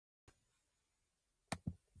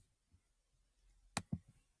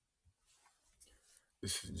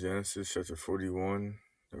This is Genesis chapter 41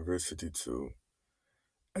 and verse 52.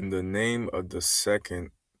 And the name of the second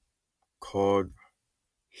called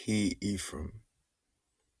he Ephraim,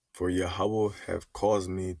 for Yahweh hath caused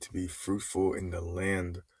me to be fruitful in the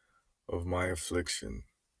land of my affliction.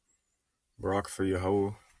 Barak for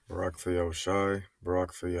Yahweh, Barak for Yahushai,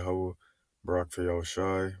 Barak for Yahweh, Barak for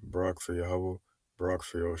Yahushai, Barak for Yahweh, Barak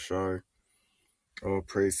for Yahushai. All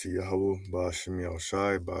praise to Yahweh, Ba'ashem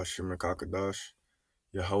Yahushai, Ba'ashem Kakadash.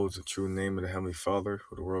 Yahweh is the true name of the Heavenly Father,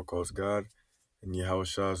 who the world calls God. And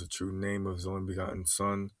Yahushua is the true name of his only begotten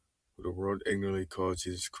Son, who the world ignorantly calls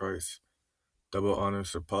Jesus Christ. Double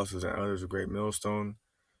honors to apostles and elders of great millstone.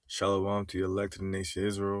 Shalom to the elect of the nation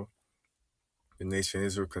Israel. The nation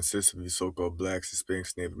Israel consists of you so-called blacks,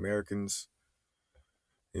 Hispanics, Native Americans.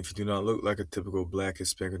 And if you do not look like a typical black,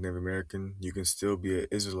 Hispanic, or Native American, you can still be an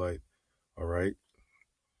Israelite, all right?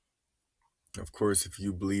 Of course, if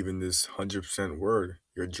you believe in this 100% word,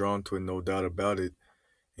 you're drawn to it, no doubt about it,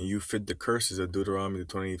 and you fit the curses of Deuteronomy, the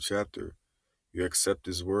 28th chapter. You accept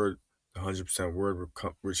this word, the 100% word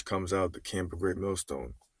which comes out of the camp of Great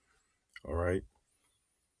Millstone. All right?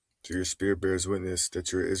 So your spirit bears witness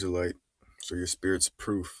that you're an Israelite. So your spirit's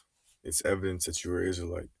proof. It's evidence that you are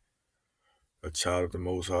Israelite, a child of the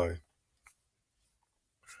Most High.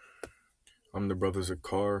 I'm the brother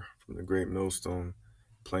Zakar from the Great Millstone,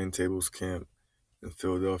 Plain Tables Camp in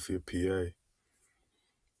Philadelphia, PA.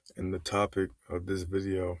 And the topic of this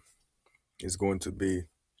video is going to be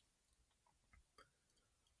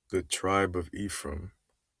the tribe of Ephraim,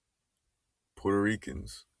 Puerto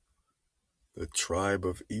Ricans. The tribe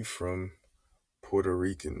of Ephraim, Puerto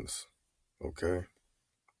Ricans. Okay?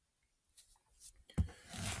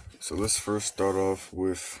 So let's first start off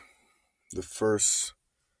with the first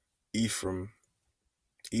Ephraimite,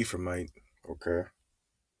 okay?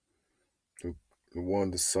 One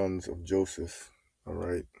of the sons of Joseph, all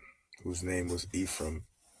right, whose name was Ephraim.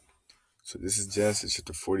 So this is Genesis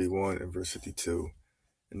chapter 41 and verse 52.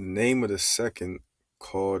 And the name of the second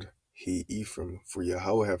called he Ephraim, for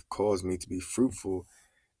Yahweh hath caused me to be fruitful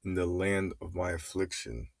in the land of my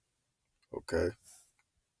affliction. Okay?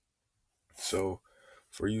 So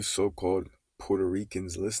for you so-called Puerto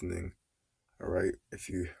Ricans listening, all right, if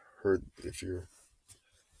you're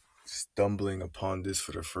stumbling upon this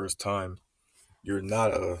for the first time, you're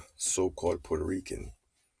not a so-called Puerto Rican,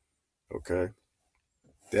 okay?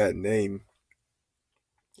 That name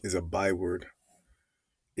is a byword.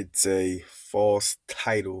 It's a false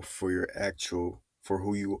title for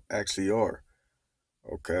who you actually are,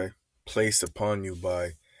 okay? Placed upon you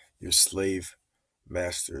by your slave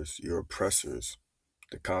masters, your oppressors,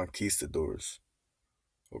 the conquistadors,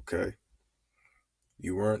 okay?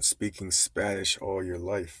 You weren't speaking Spanish all your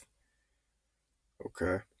life,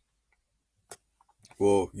 okay?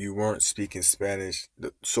 Well, you weren't speaking Spanish.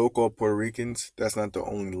 The so-called Puerto Ricans, that's not the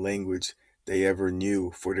only language they ever knew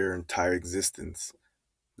for their entire existence.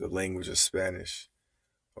 The language of Spanish.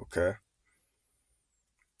 Okay?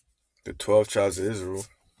 The 12 tribes of Israel,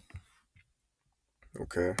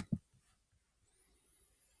 okay,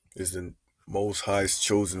 is the Most High's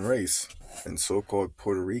chosen race. And so-called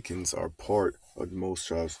Puerto Ricans are part of the Most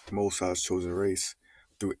High's chosen race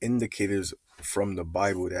through indicators from the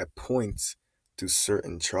Bible that points to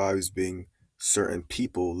certain tribes being certain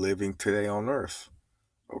people living today on earth.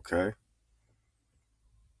 Okay?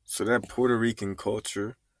 So that Puerto Rican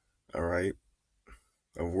culture, all right,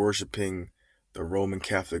 of worshiping the Roman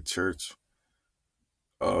Catholic Church,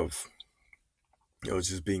 of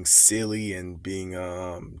just being silly and being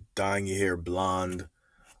dyeing your hair blonde,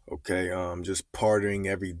 okay, just partying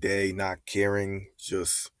every day, not caring,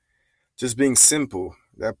 just being simple.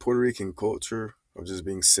 That Puerto Rican culture of just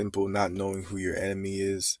being simple, not knowing who your enemy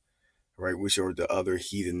is, right, which are the other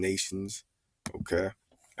heathen nations, okay,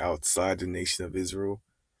 outside the nation of Israel.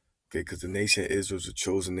 Okay, because the nation of Israel is a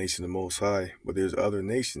chosen nation of the Most High, but there's other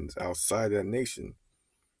nations outside that nation.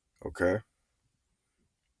 Okay,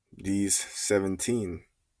 these 17,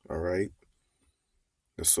 all right,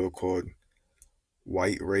 the so-called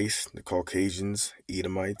white race, the Caucasians,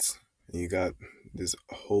 Edomites, and you got this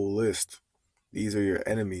whole list. These are your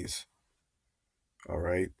enemies, all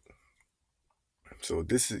right. So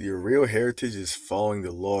this is your real heritage is following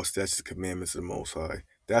the law, statutes, and commandments of the Most High.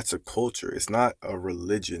 That's a culture. It's not a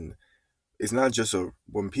religion. It's not just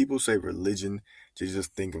when people say religion, they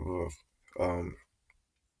just think of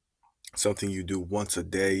something you do once a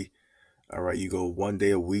day. All right, you go one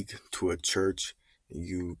day a week to a church,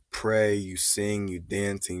 you pray, you sing, you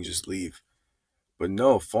dance, and you just leave. But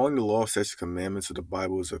no, following the law, statutes, commandments of the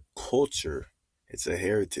Bible is a culture. It's a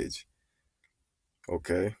heritage.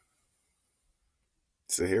 Okay,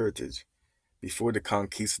 it's a heritage. before the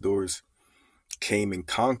conquistadors came and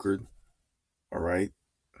conquered, all right,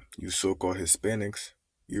 you so-called Hispanics,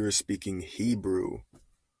 you were speaking Hebrew,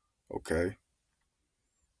 okay?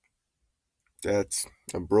 That's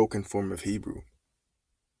a broken form of Hebrew.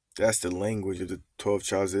 That's the language of the 12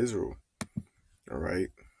 tribes of Israel, all right?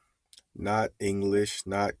 Not English,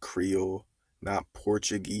 not Creole, not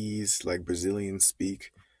Portuguese like Brazilians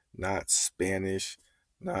speak, not Spanish,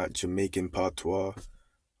 not Jamaican patois,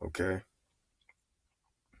 okay?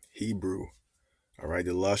 Hebrew, all right?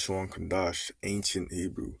 The Lashon Kodash, ancient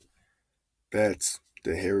Hebrew. That's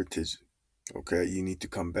the heritage, okay? You need to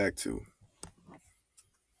come back to.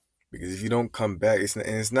 Because if you don't come back,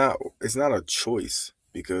 it's not a choice.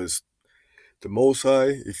 Because the Most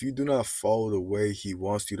High, if you do not follow the way He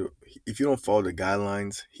wants you to, if you don't follow the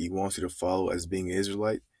guidelines He wants you to follow as being an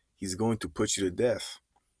Israelite, He's going to put you to death.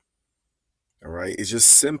 All right, it's just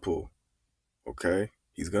simple. Okay,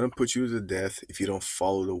 He's gonna put you to death if you don't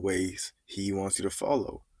follow the ways He wants you to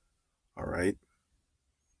follow. All right.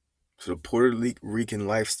 So the Puerto Rican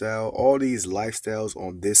lifestyle, all these lifestyles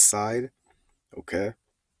on this side, okay,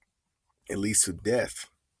 it leads to death.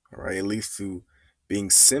 All right, it leads to being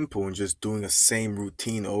simple and just doing the same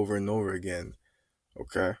routine over and over again.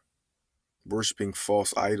 Okay, worshiping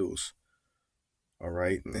false idols. All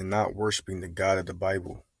right, and not worshiping the God of the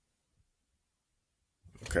Bible.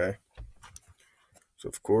 Okay, so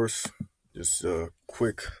of course, just a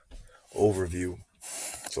quick overview.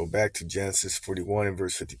 So back to Genesis 41 and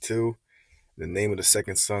verse 52. The name of the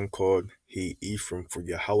second son called he Ephraim, for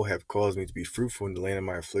Yahweh have caused me to be fruitful in the land of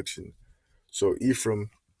my affliction. So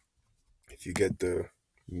Ephraim, if you get the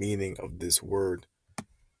meaning of this word,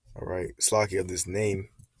 all right, Slaki of this name,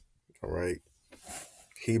 all right,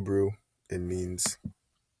 Hebrew, it means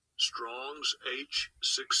Strong's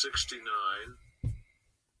H669,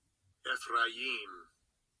 Ephraim.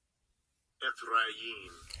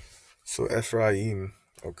 Ephraim. So Ephraim,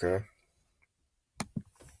 okay.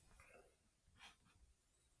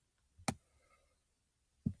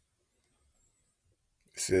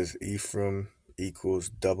 It says Ephraim equals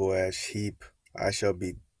double ash heap. I shall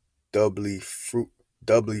be doubly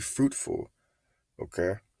fruitful.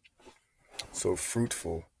 Okay. So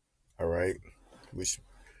fruitful, all right, which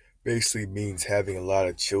basically means having a lot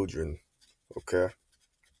of children. Okay.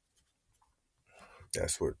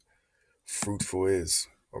 That's what fruitful is.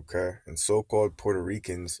 Okay. And so-called Puerto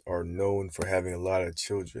Ricans are known for having a lot of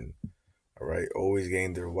children. All right. Always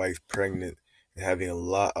getting their wife pregnant and having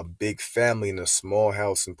a big family in a small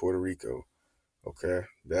house in Puerto Rico. Okay.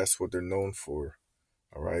 That's what they're known for.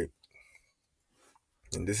 All right.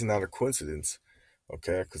 And this is not a coincidence.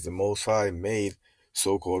 Okay. Because the Most High made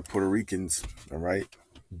so-called Puerto Ricans, all right,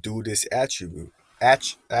 do this attribute,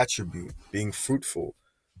 being fruitful.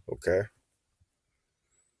 Okay.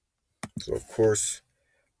 So of course,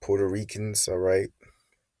 Puerto Ricans, all right,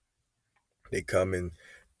 they come in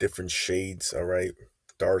different shades, all right,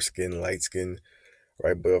 dark skin, light skin,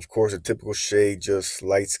 right, but of course a typical shade, just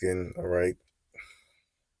light skin, all right,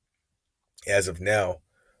 as of now.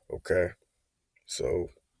 Okay. So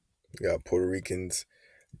you got Puerto Ricans,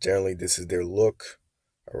 generally this is their look,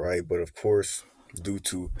 all right, but of course, due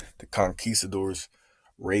to the conquistadors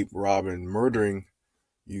rape, robbing, murdering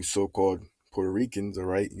you so-called Puerto Ricans, all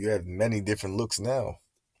right, you have many different looks now.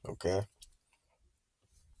 Okay.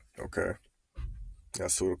 Okay.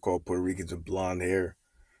 That's sort of called Puerto Ricans with blonde hair.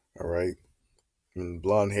 All right. And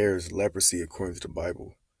blonde hair is leprosy according to the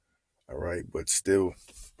Bible. All right. But still,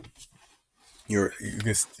 you're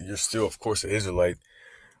still, of course, an Israelite.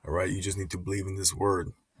 All right. You just need to believe in this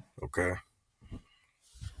word. Okay.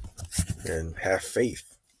 And have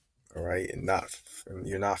faith. All right. And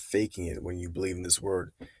you're not faking it when you believe in this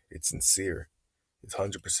word. It's sincere. It's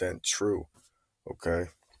 100% true. Okay.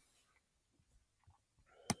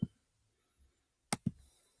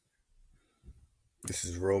 This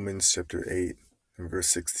is Romans chapter 8 and verse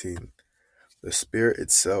 16. The Spirit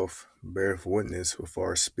itself beareth witness with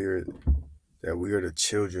our spirit that we are the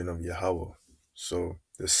children of Yahweh. So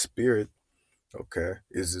the Spirit, okay,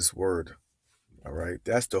 is this word. All right.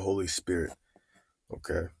 That's the Holy Spirit.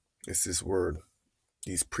 Okay. It's this word.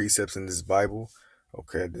 These precepts in this Bible.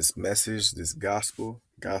 Okay. This message, this gospel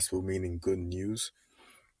meaning good news.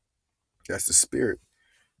 That's the Spirit.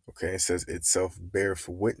 Okay. It says itself beareth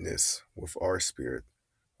witness with our spirit.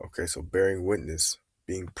 Okay. So bearing witness,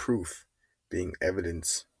 being proof, being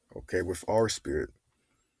evidence, okay, with our spirit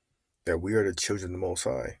that we are the children of the Most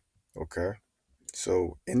High. Okay.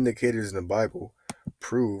 So indicators in the Bible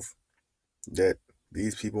prove that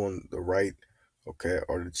these people on the right, okay,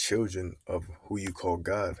 are the children of who you call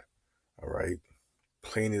God. All right.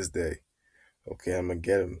 Plain as day. Okay, I'm gonna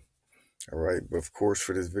get them. All right, but of course,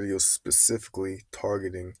 for this video specifically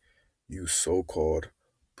targeting you so-called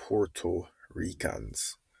Puerto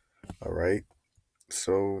Ricans. All right,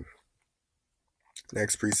 so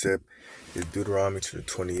next precept is Deuteronomy chapter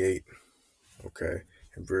 28, okay,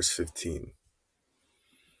 in verse 15.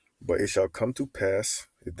 But it shall come to pass,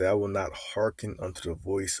 if thou wilt not hearken unto the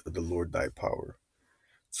voice of the Lord thy power.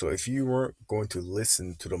 So if you weren't going to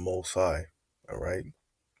listen to the Most High, all right,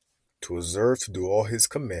 to observe to do all his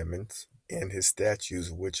commandments and his statutes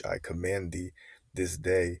which I command thee this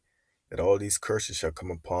day, that all these curses shall come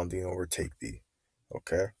upon thee and overtake thee.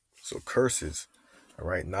 Okay? So curses, all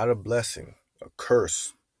right, not a blessing, a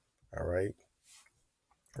curse, all right,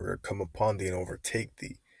 are going to come upon thee and overtake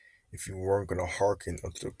thee if you weren't going to hearken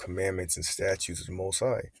unto the commandments and statutes of the Most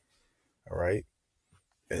High, all right?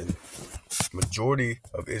 And majority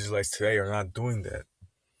of Israelites today are not doing that.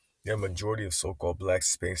 There are a majority of so-called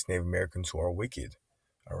blacks, Hispanics, Native Americans who are wicked,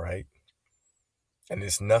 all right? And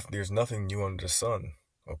there's nothing new under the sun,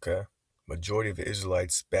 okay? Majority of the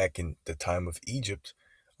Israelites back in the time of Egypt,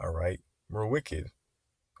 all right, were wicked,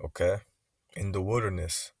 okay? In the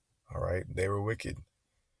wilderness, all right, they were wicked,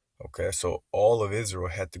 okay? So all of Israel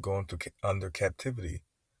had to go under captivity,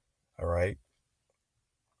 all right?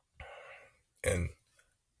 And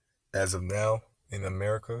as of now in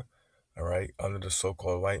America, all right, under the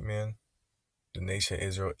so-called white man, the nation of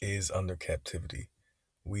Israel is under captivity.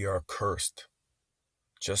 We are cursed.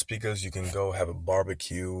 Just because you can go have a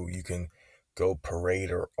barbecue, you can go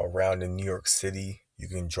parade or around in New York City, you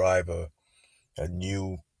can drive a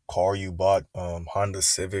new car you bought, Honda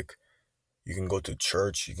Civic, you can go to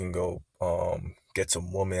church, you can go get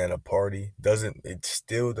some woman at a party. It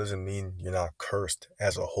still doesn't mean you're not cursed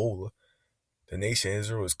as a whole. The nation of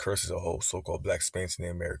Israel is cursed as a whole, so-called black Spanish and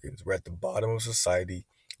Americans. We're at the bottom of society,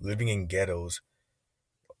 living in ghettos.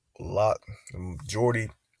 The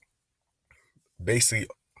majority, basically,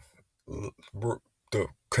 the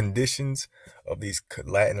conditions of these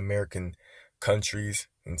Latin American countries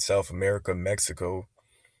in South America, Mexico,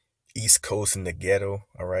 East Coast in the ghetto,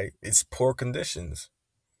 all right? It's poor conditions.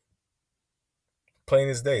 Plain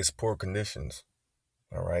as day, it's poor conditions,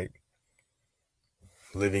 all right?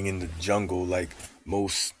 Living in the jungle like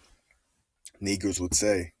most Negroes would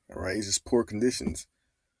say, all right? It's just poor conditions.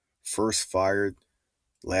 First fired,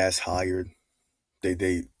 last hired.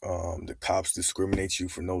 The cops discriminate you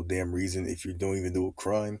for no damn reason if you don't even do a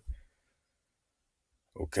crime.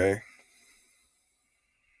 Okay?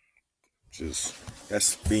 Just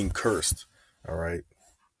that's being cursed. All right.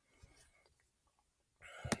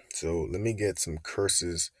 So let me get some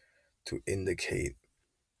curses to indicate,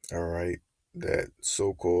 all right, that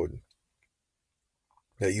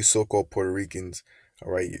you so-called Puerto Ricans,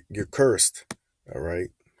 all right, you're cursed, all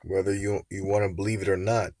right, whether you want to believe it or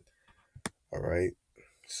not, all right.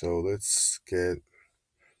 So let's get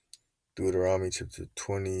Deuteronomy chapter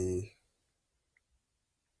 20.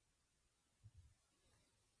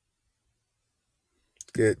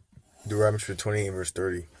 Get Deuteronomy chapter 20 and verse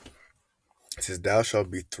 30. It says, "Thou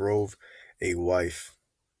shalt betroth a wife,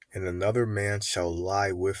 and another man shall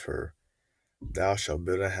lie with her. Thou shalt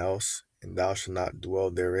build a house, and thou shalt not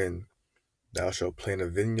dwell therein. Thou shalt plant a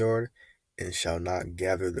vineyard, and shalt not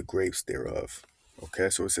gather the grapes thereof." Okay,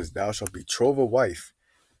 so it says, "Thou shalt betroth a wife."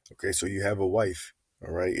 Okay, so you have a wife,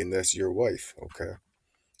 all right, and that's your wife, okay?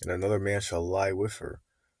 And another man shall lie with her,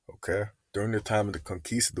 okay? During the time of the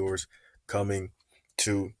conquistadors coming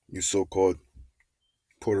to you so called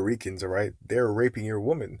Puerto Ricans, all right, they're raping your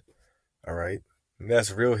woman, all right? And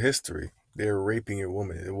that's real history. They're raping your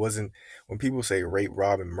woman. It wasn't, when people say rape,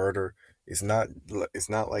 rob, and murder, it's not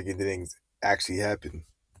like it didn't actually happen.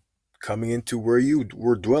 Coming into where you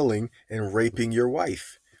were dwelling and raping your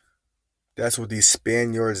wife. That's what these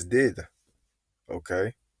Spaniards did.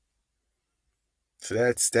 Okay? So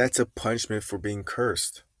that's a punishment for being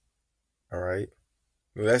cursed. All right?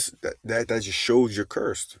 Well, that just shows you're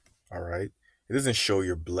cursed. All right? It doesn't show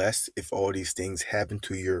you're blessed if all these things happen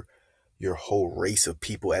to your whole race of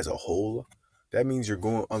people as a whole. That means you're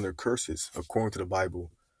going under curses according to the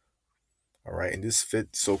Bible. All right, and this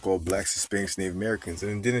fit so-called blacks, Hispanics, Native Americans,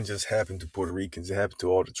 and it didn't just happen to Puerto Ricans; it happened to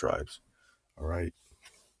all the tribes. All right,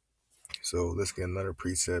 so let's get another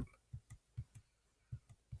precept.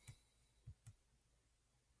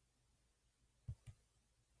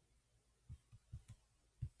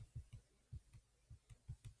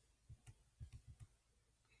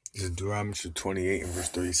 This is Deuteronomy 28 and verse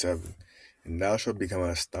 37. "And thou shalt become an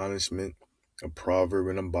astonishment, a proverb,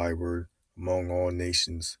 and a byword among all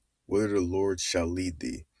nations, whither the Lord shall lead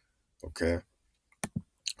thee." Okay,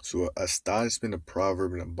 so astonishment, a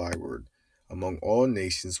proverb, and a byword among all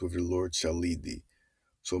nations, whither the Lord shall lead thee.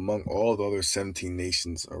 So among all the other 17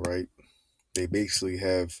 nations, all right, they basically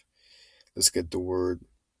have, let's get the word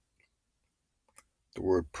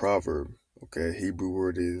proverb. Okay, Hebrew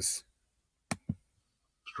word is,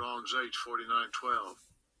 Strong's H 4912.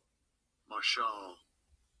 Mashal.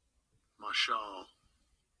 Mashal.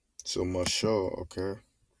 so mashal, okay.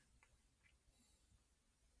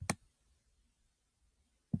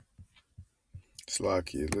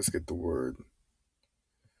 Slakia, let's get the word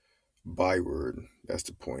byword. That's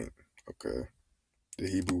the point. Okay. The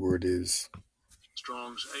Hebrew word is,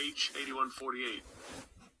 Strong's H 8148.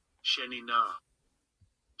 Shenina.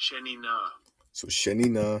 Shenina. so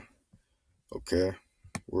shenina, okay.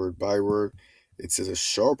 Word byword. It says a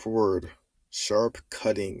sharp word, sharp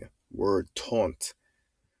cutting word, taunt.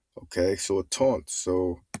 Okay, so a taunt.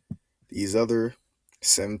 So these other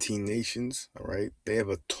 17 nations, all right, they have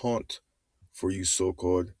a taunt for you so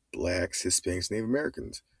called blacks, Hispanics, Native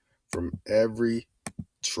Americans from every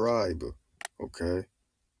tribe. Okay,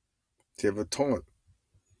 they have a taunt,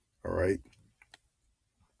 all right.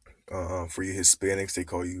 For you Hispanics, they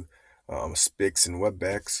call you spicks and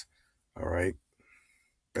wetbacks, all right.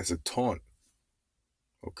 That's a taunt,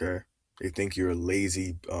 okay. They think you're a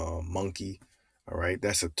lazy monkey, all right.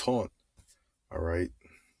 That's a taunt, all right.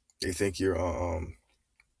 They think you're uh,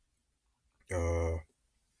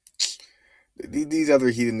 these other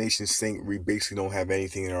heathen nations think we basically don't have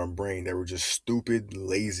anything in our brain, that we're just stupid,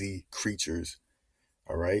 lazy creatures.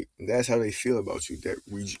 All right, and that's how they feel about you. That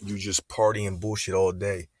you just party and bullshit all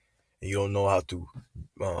day, and you don't know how to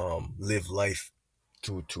live life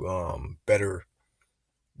to better.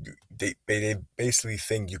 They basically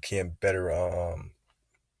think you can't better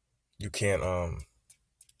you can't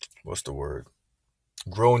what's the word,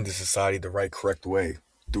 grow into society the right correct way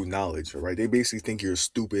through knowledge. All right, they basically think you're a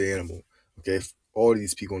stupid animal. Okay, all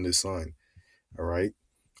these people on this sign. All right,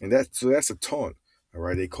 and that's a taunt. All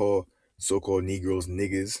right, they call so-called Negroes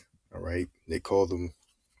niggas. All right, they call them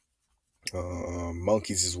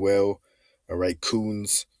monkeys as well. All right,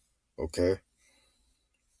 coons. Okay,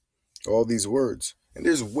 all these words, and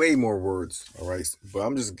there's way more words. All right, but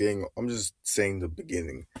I'm just saying the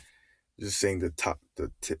beginning, just saying the top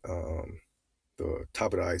of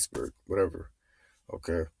the iceberg, whatever.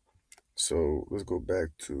 Okay, so let's go back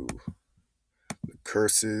to the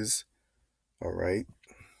curses. All right,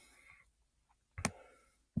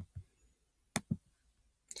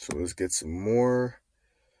 so let's get some more.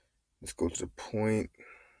 Let's go to the point.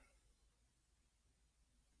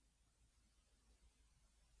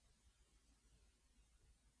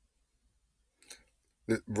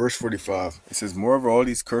 Verse 45, it says, moreover, all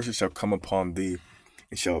these curses shall come upon thee,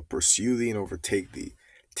 and shall pursue thee and overtake thee,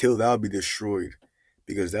 till thou be destroyed,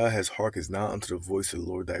 because thou hast hearkened not unto the voice of the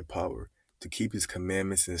Lord thy power, to keep his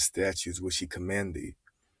commandments and statutes which he command thee.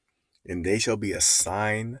 And they shall be a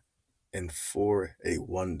sign and for a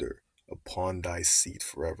wonder upon thy seed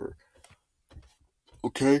forever.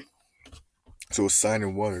 Okay? So a sign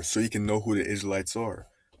and wonder, so you can know who the Israelites are.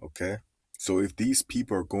 Okay? So if these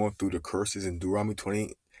people are going through the curses in Deuteronomy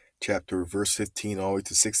 20, chapter verse 15 all the way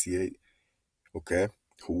to 68, okay,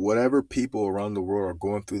 whatever people around the world are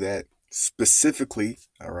going through that specifically,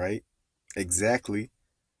 all right, exactly,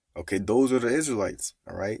 okay, those are the Israelites,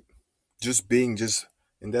 all right, just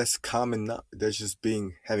and that's common, not that's just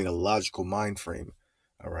being having a logical mind frame,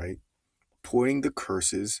 all right, pointing the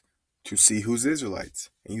curses to see who's Israelites.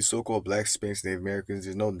 And you so-called black Hispanics, Native Americans,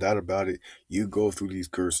 there's no doubt about it, you go through these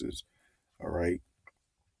curses, all right.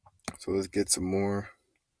 So let's get some more.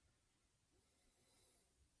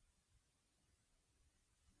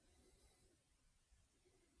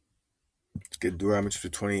 Let's get Deuteronomy chapter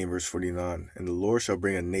 20 and verse 49. And the Lord shall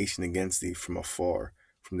bring a nation against thee from afar,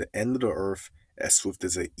 from the end of the earth, as swift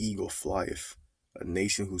as an eagle flieth. A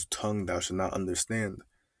nation whose tongue thou shalt not understand.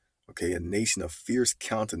 Okay, a nation of fierce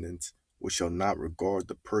countenance, which shall not regard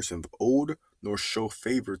the person of old, nor show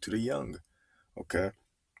favor to the young. Okay,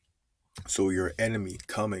 so your enemy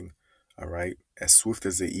coming, all right, as swift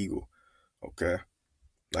as the eagle. Okay,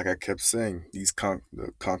 like I kept saying,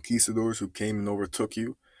 the conquistadors who came and overtook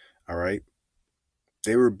you, all right,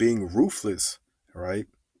 they were being ruthless, all right,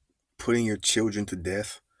 putting your children to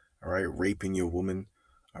death, all right, raping your woman,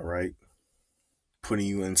 all right, putting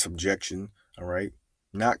you in subjection, all right,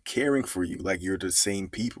 not caring for you like you're the same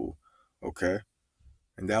people, okay,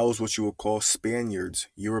 and that was what you would call Spaniards,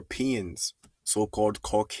 Europeans, so-called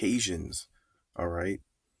Caucasians, all right,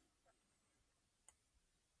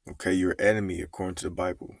 okay, your enemy according to the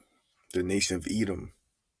Bible, the nation of Edom,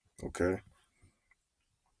 okay.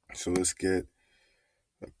 So let's get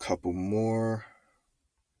a couple more.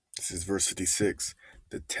 This is verse 56.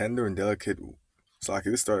 The tender and delicate. So, okay,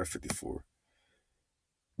 let's start at 54.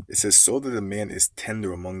 It says, so that a man is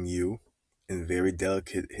tender among you and very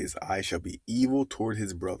delicate, his eye shall be evil toward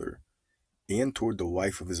his brother, and toward the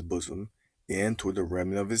wife of his bosom, and toward the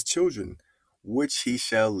remnant of his children, which he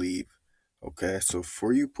shall leave. Okay, so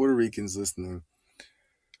for you Puerto Ricans listening,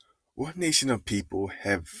 what nation of people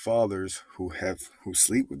have fathers who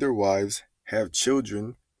sleep with their wives, have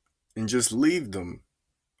children, and just leave them?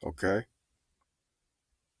 Okay?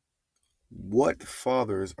 What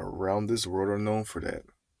fathers around this world are known for that?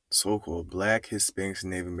 So-called Black, Hispanics,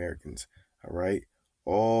 and Native Americans. All right?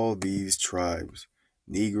 All these tribes,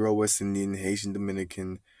 Negro, West Indian, Haitian,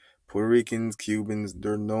 Dominican, Puerto Ricans, Cubans,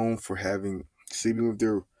 they're known for having sleeping with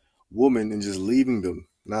their woman and just leaving them,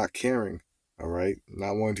 not caring. All right?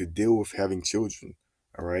 Not wanting to deal with having children.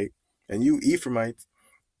 All right? And you Ephraimites,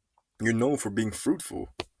 you're known for being fruitful.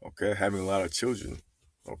 Okay? Having a lot of children.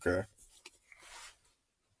 Okay?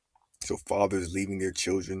 So fathers leaving their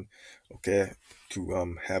children, okay,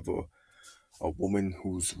 to have a woman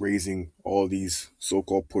who's raising all these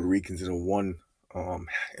so-called Puerto Ricans um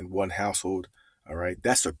in one household. All right,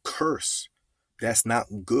 that's a curse. That's not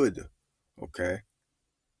good. Okay,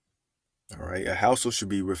 all right. A household should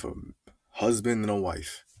be with a husband and a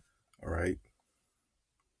wife. All right,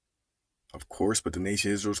 of course, but the nation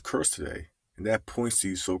of Israel is cursed today, and that points to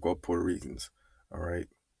you so-called Puerto Ricans. All right,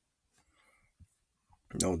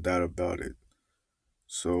 no doubt about it.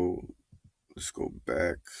 So let's go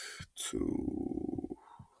back to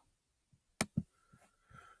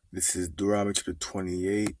this is Deuteronomy chapter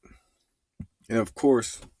 28. And of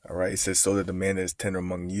course, all right, it says, so that the man that is tender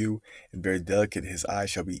among you and very delicate, his eye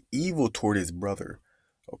shall be evil toward his brother.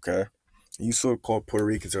 Okay? And you so called Puerto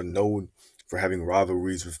Ricans are known for having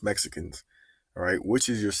rivalries with Mexicans. All right, which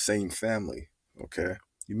is your same family. Okay?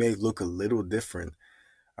 You may look a little different,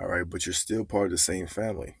 all right, but you're still part of the same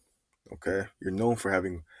family. Okay? You're known for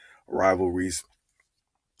having rivalries,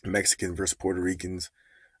 Mexican versus Puerto Ricans.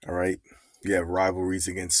 All right. You have rivalries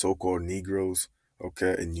against so-called Negroes,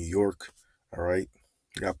 okay, in New York. All right.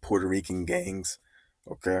 You got Puerto Rican gangs,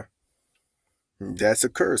 okay. That's a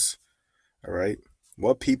curse. All right.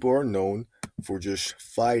 What people are known for just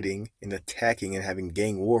fighting and attacking and having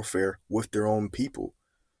gang warfare with their own people.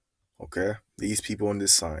 Okay. These people on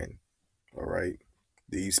this sign. All right.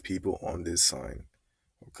 These people on this sign.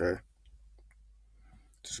 Okay.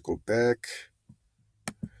 Just go back.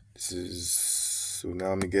 This is so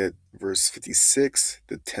now I'm gonna get verse 56.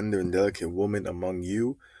 The tender and delicate woman among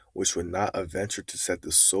you, which would not adventure to set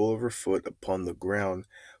the sole of her foot upon the ground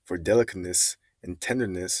for delicateness and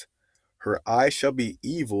tenderness, her eye shall be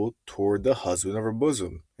evil toward the husband of her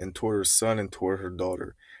bosom, and toward her son and toward her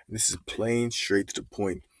daughter. And this is plain, straight to the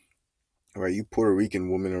point. All right, you Puerto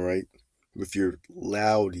Rican woman, all right, with your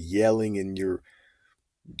loud yelling and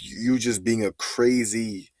you just being a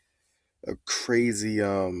crazy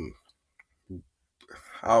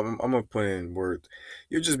I'm gonna put it in words.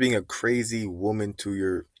 You're just being a crazy woman to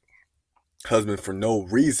your husband for no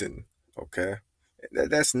reason. Okay,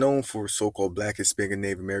 that's known for so-called Black, Hispanic, and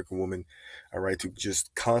Native American women. All right, to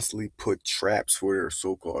just constantly put traps for their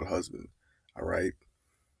so-called husband. All right,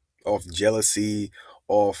 off jealousy,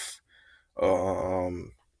 off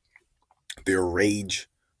um their rage.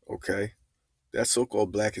 Okay, that's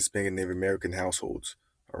so-called Black, Hispanic, and Native American households.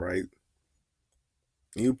 All right,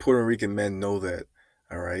 you Puerto Rican men know that.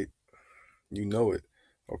 All right, you know it.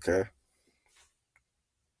 Okay.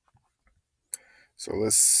 So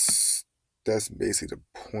that's basically the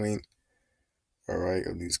point, all right,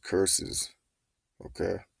 of these curses.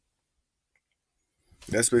 Okay.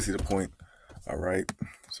 That's basically the point, all right.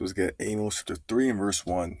 So let's get Amos chapter 3 and verse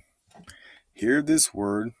 1. Hear this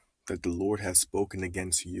word that the Lord has spoken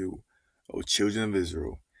against you, O children of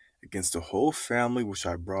Israel, against the whole family which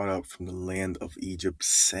I brought up from the land of Egypt,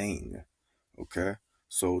 saying, okay.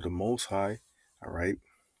 So the Most High, all right,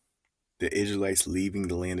 the Israelites leaving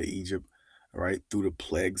the land of Egypt, all right, through the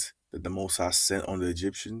plagues that the Most High sent on the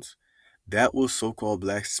Egyptians, that was so-called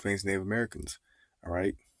Black, Hispanics, Native Americans, all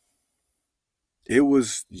right. It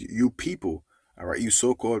was you people, all right, you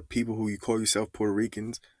so-called people who you call yourself Puerto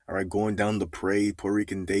Ricans, all right, going down the parade, Puerto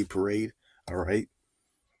Rican Day parade, all right.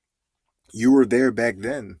 You were there back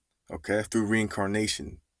then, okay, through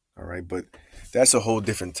reincarnation, all right, but that's a whole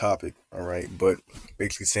different topic, all right. But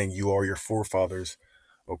basically saying you are your forefathers,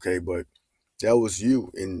 okay, but that was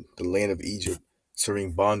you in the land of Egypt,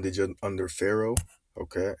 serving bondage under Pharaoh.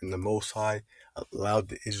 Okay. And the Most High allowed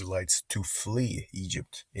the Israelites to flee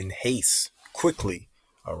Egypt in haste, quickly.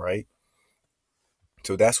 All right.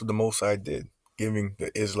 So that's what the Most High did, giving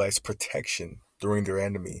the Israelites protection during their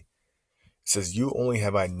enemy. It says, you only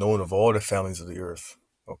have I known of all the families of the earth.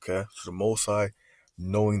 Okay. So the Most High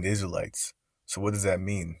knowing the Israelites. So what does that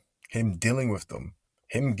mean? Him dealing with them,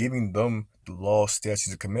 him giving them the law, statutes,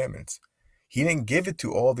 and commandments. He didn't give it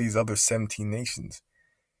to all these other 17 nations.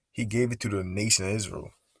 He gave it to the nation of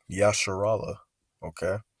Israel, Yasharallah,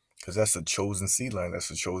 okay? Because that's the chosen seed line, that's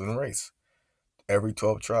the chosen race. Every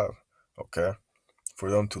 12 tribe, okay? For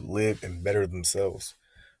them to live and better themselves,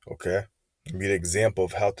 okay? And be the example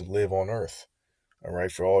of how to live on earth, all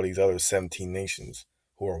right? For all these other 17 nations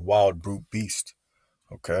who are wild brute beasts,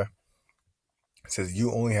 okay? It says,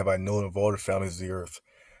 "You only have I known of all the families of the earth.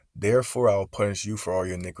 Therefore I will punish you for all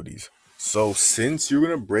your iniquities." So since you're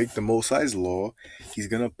going to break the Most High's law, he's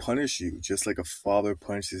going to punish you just like a father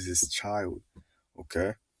punishes his child.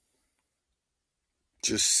 Okay?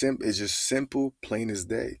 It's just simple, plain as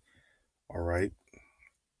day. All right?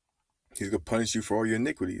 He's going to punish you for all your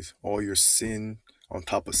iniquities, all your sin on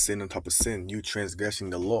top of sin on top of sin, you transgressing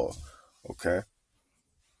the law. Okay?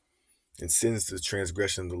 And sin is the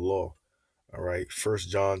transgression of the law. All right? 1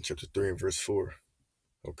 John chapter 3 and verse 4.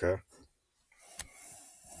 Okay?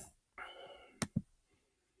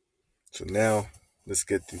 So now let's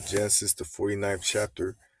get to Genesis, the 49th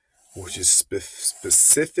chapter, which is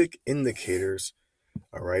specific indicators,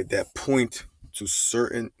 all right, that point to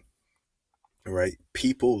certain, all right,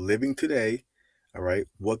 people living today, all right,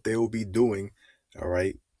 what they will be doing, all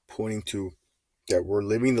right, pointing to that we're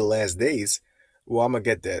living the last days. Well, I'm gonna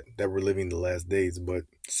get that we're living the last days, but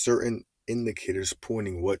certain indicators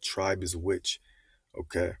pointing what tribe is which,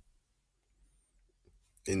 okay,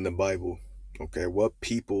 in the Bible, okay, what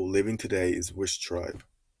people living today is which tribe,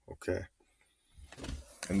 okay,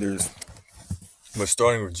 and but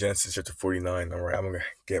starting with Genesis chapter 49, all right, I'm going to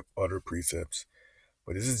get other precepts.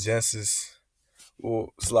 But this is Genesis.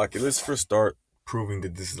 Well, Slaki, let's first start proving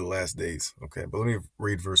that this is the last days, okay? But let me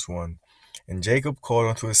read verse 1. "And Jacob called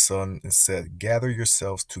unto his son and said, Gather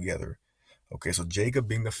yourselves together." Okay, so Jacob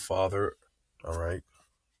being the father, all right,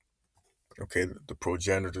 okay, the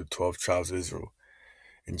progenitor of the 12 tribes of Israel.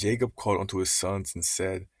 "And Jacob called unto his sons and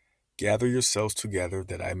said, Gather yourselves together,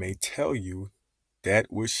 that I may tell you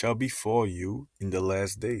that which shall befall you in the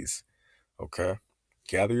last days." Okay?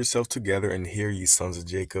 "Gather yourself together and hear, ye sons of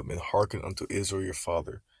Jacob, and hearken unto Israel your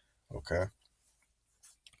father." Okay?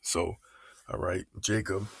 So, all right,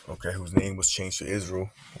 Jacob, okay, whose name was changed to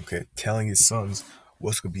Israel, okay, telling his sons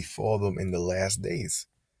what's going to befall them in the last days.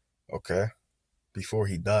 Okay? Before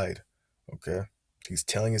he died. Okay? He's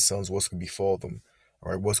telling his sons what's going to befall them.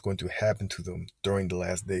 All right, what's going to happen to them during the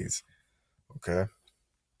last days. Okay?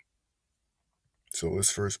 So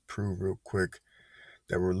let's first prove real quick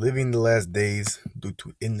that we're living the last days due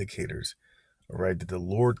to indicators, all right, that the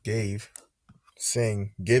Lord gave,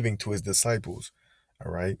 giving to his disciples,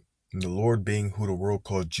 all right, and the Lord being who the world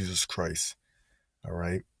called Jesus Christ, all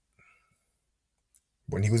right.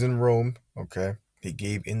 When he was in Rome, okay, he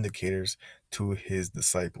gave indicators to his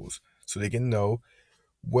disciples so they can know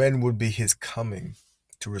when would be his coming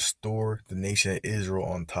to restore the nation of Israel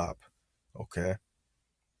on top, okay,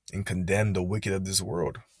 and condemn the wicked of this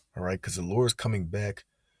world, all right, because the Lord is coming back,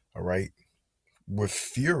 all right, with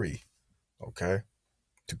fury, okay,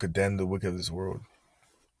 to condemn the wicked of this world.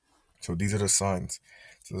 So these are the signs.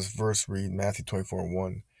 So this verse read Matthew 24 and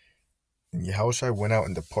 1. "And Yahushua went out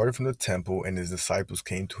and departed from the temple, and his disciples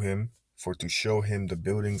came to him for to show him the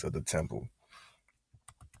buildings of the temple.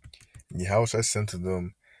 And Yahushua said to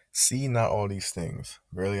them, See not all these things.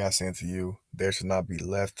 Verily I say unto you, there shall not be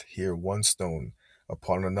left here one stone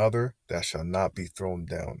upon another that shall not be thrown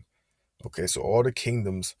down." Okay, so all the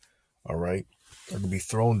kingdoms, all right, are going to be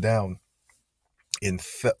thrown down and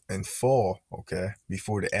fall, okay,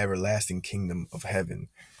 before the everlasting kingdom of heaven,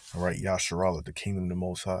 all right, Yasharallah, the kingdom of the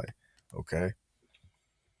Most High, okay,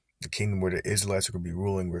 the kingdom where the Israelites are going to be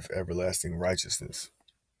ruling with everlasting righteousness.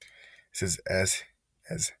 It says, as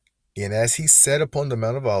and as he sat upon the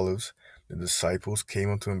Mount of Olives, the disciples came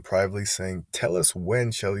unto him privately, saying, Tell us,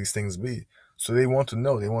 when shall these things be? So they want to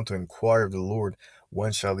know, they want to inquire of the Lord,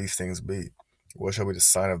 when shall these things be? What shall be the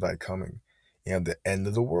sign of thy coming and the end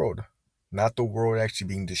of the world? Not the world actually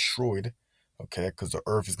being destroyed, okay, because the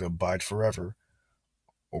earth is going to abide forever,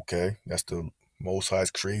 okay? That's the Most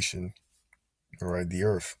High's creation, all right, the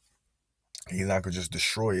earth. He's not going to just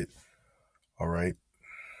destroy it, all right?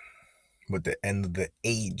 But the end of the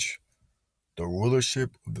age, the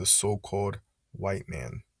rulership of the so-called white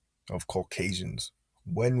man, of Caucasians.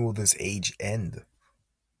 When will this age end?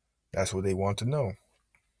 That's what they want to know.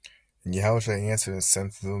 And Yahushua answered and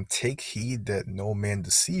said to them, Take heed that no man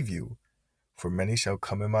deceive you, for many shall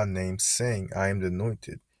come in my name, saying, I am the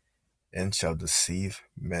anointed, and shall deceive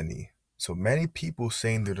many. So many people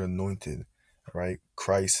saying they're anointed, right?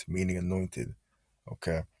 Christ meaning anointed,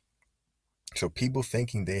 okay? So people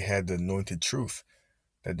thinking they had the anointed truth,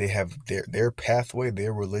 that they have their pathway,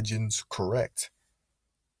 their religion's correct.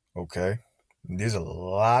 Okay? There's a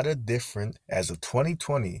lot of different, as of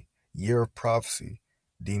 2020, year of prophecy,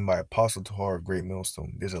 deemed by Apostle Tahar of Great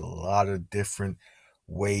Millstone, there's a lot of different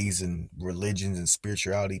ways and religions and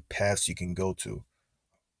spirituality paths you can go to.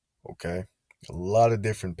 Okay? A lot of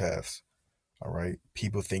different paths. All right?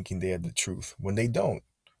 People thinking they have the truth when they don't.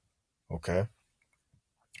 Okay?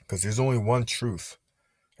 Because there's only one truth.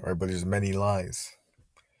 All right? But there's many lies.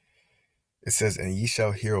 It says, "And ye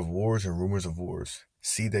shall hear of wars and rumors of wars.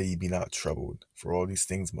 See that ye be not troubled, for all these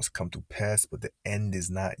things must come to pass, but the end is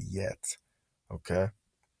not yet." Okay?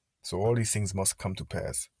 So all these things must come to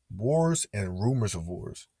pass. Wars and rumors of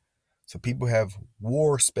wars. So people have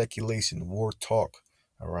war speculation, war talk.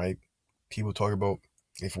 All right? People talk about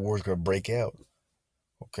if war is going to break out.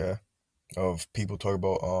 Okay? Of people talk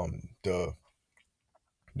about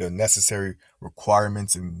the necessary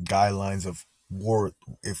requirements and guidelines of war,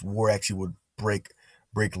 if war actually would break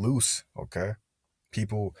loose. Okay?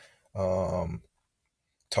 People um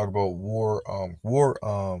talk about war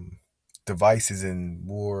devices and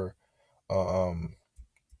war um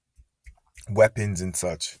weapons and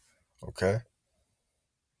such. Okay?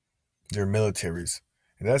 Their militaries.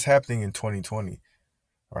 And that's happening in 2020.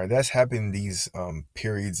 All right, that's happening in these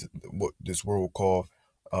periods, what this world will call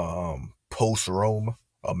post Rome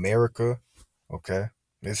America. Okay?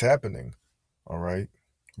 It's happening. All right.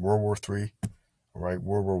 World War Three. All right.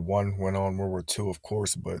 World War One went on. World War Two, of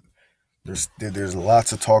course, but there's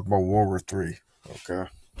lots of talk about World War Three. Okay.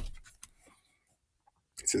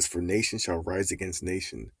 It says, "For nation shall rise against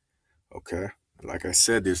nation." Okay. Like I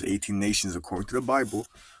said, there's 18 nations according to the Bible.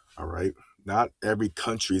 All right. Not every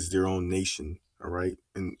country is their own nation. All right.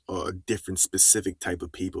 And a different specific type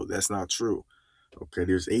of people. That's not true. Okay.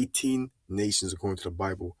 There's 18 nations according to the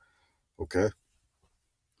Bible. Okay.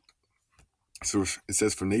 So it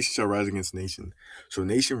says, "For nation shall rise against nation." So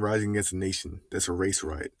nation rising against a nation, that's a race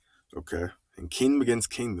riot. Okay. And kingdom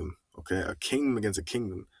against kingdom. Okay. A kingdom against a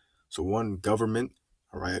kingdom. So one government,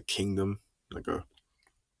 all right, a kingdom, like a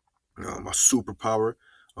superpower,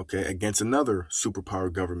 okay, against another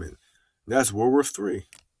superpower government. That's World War Three.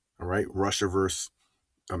 All right. Russia versus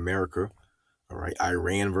America. All right.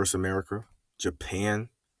 Iran versus America. Japan,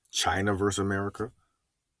 China versus America.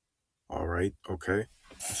 All right. Okay.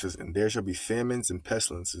 It says, "And there shall be famines and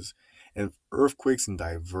pestilences and earthquakes in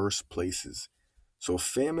diverse places." So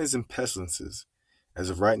famines and pestilences. As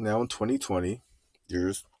of right now in 2020,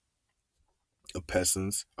 there's a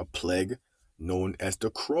pestilence, a plague known as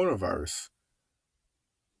the coronavirus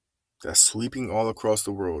that's sweeping all across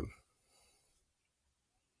the world.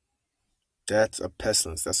 That's a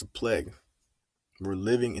pestilence. That's a plague. We're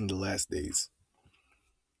living in the last days.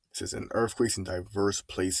 It says, "And earthquakes in diverse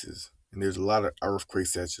places." And there's a lot of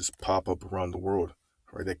earthquakes that just pop up around the world,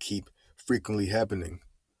 right? That keep frequently happening.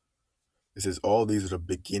 It says, "All these are the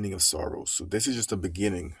beginning of sorrows." So this is just the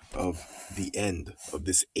beginning of the end of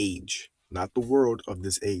this age, not the world of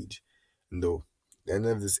this age. And though the end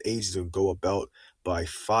of this age is going to go about by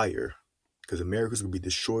fire, because America's going to be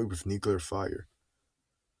destroyed with nuclear fire.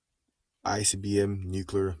 ICBM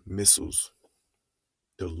nuclear missiles.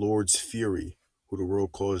 The Lord's fury, who the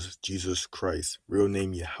world calls Jesus Christ, real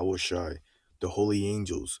name Yahushai. The holy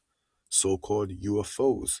angels, so-called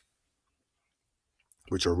UFOs,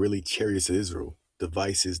 which are really chariots of Israel,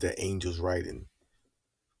 devices that angels ride in.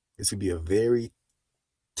 This would be a very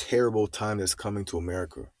terrible time that's coming to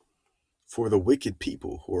America for the wicked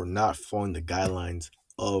people who are not following the guidelines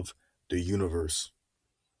of the universe,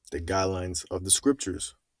 the guidelines of the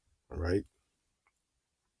scriptures, all right?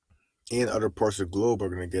 And other parts of the globe are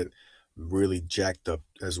going to get really jacked up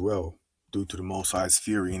as well due to the Most High's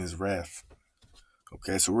fury and his wrath.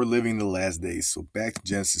 Okay, so we're living the last days. So back to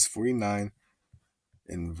Genesis 49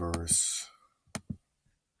 in verse.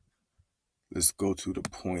 Let's go to the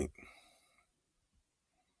point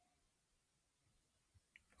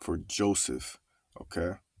for Joseph.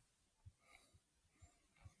 Okay.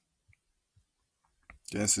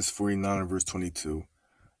 Genesis 49 verse 22.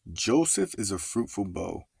 "Joseph is a fruitful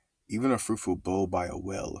bow, even a fruitful bow by a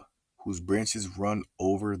well, whose branches run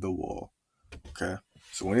over the wall." Okay.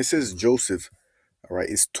 So when it says Joseph, all right,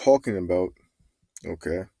 it's talking about,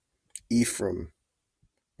 okay, Ephraim.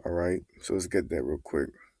 All right. So let's get that real quick.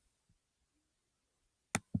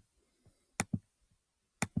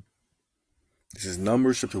 This is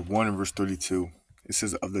Numbers chapter 1 and verse 32. It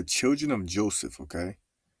says, "Of the children of Joseph," okay,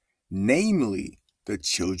 namely the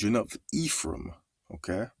children of Ephraim.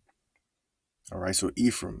 Okay. All right. So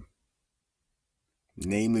Ephraim,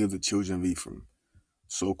 namely of the children of Ephraim,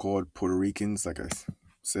 so-called Puerto Ricans, like I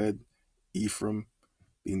said, Ephraim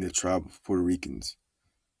being the tribe of Puerto Ricans,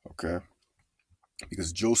 okay?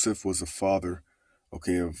 Because Joseph was the father,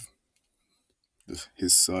 okay, of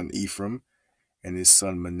his son Ephraim and his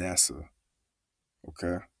son Manasseh,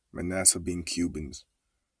 okay? Manasseh being Cubans,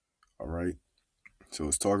 all right? So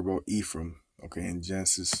let's talk about Ephraim, okay, in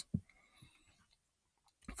Genesis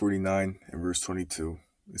 49 and verse 22.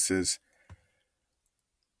 It says,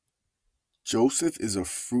 Joseph is a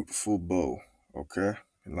fruitful bow, okay?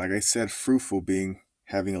 And like I said, fruitful being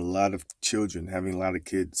having a lot of children, having a lot of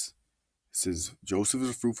kids. It says, Joseph is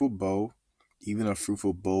a fruitful bow, even a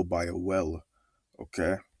fruitful bow by a well,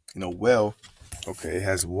 okay? And a well, okay, it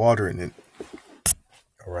has water in it,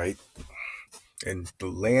 all right? And the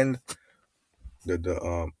land,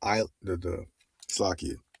 the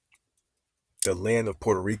Slakia, the land of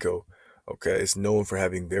Puerto Rico, okay, is known for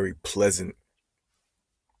having very pleasant,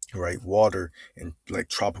 right, water and like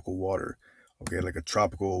tropical water, okay, like a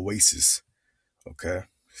tropical oasis, okay.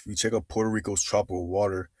 If you check out Puerto Rico's tropical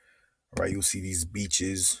water, right, you'll see these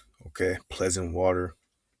beaches, okay, pleasant water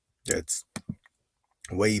that's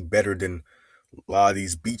way better than a lot of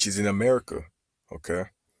these beaches in America, okay.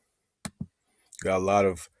 Got a lot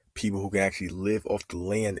of people who can actually live off the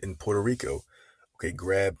land in Puerto Rico, okay,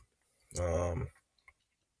 grab um,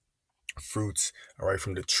 fruits, all right,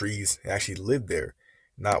 from the trees and actually live there,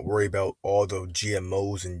 not worry about all the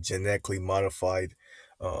GMOs and genetically modified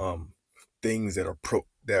um, things that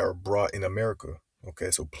are brought in America.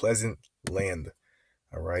 Okay, so pleasant land,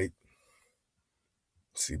 all right.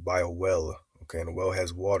 See, by a well, okay, and a well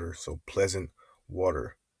has water, so pleasant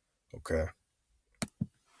water. Okay,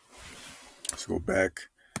 let's go back.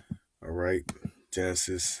 All right,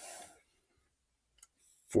 Genesis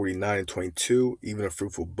 49 and 22, even a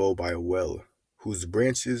fruitful bow by a well, whose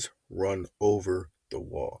branches run over the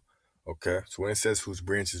wall. Okay, so when it says whose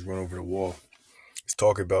branches run over the wall, it's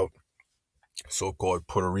talking about so-called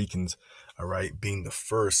Puerto Ricans, all right, being the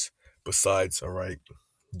first, besides, all right,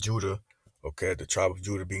 Judah, okay, the tribe of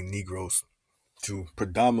Judah being Negroes, to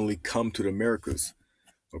predominantly come to the Americas.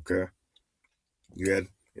 Okay, you had,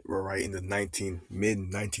 we're right in the mid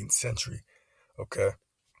 19th century. Okay,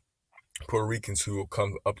 Puerto Ricans who will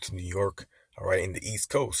come up to New York, all right, in the East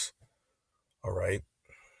Coast. All right.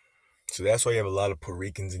 So that's why you have a lot of Puerto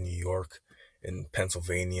Ricans in New York, in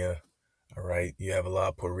Pennsylvania. All right. You have a lot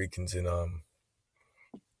of Puerto Ricans in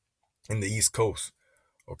the East Coast.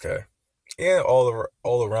 Okay. And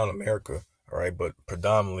all around America. All right. But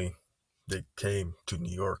predominantly they came to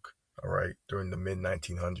New York. All right. During the mid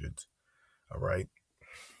 1900s. All right.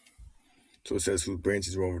 So it says whose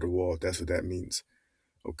branches were over the wall. That's what that means.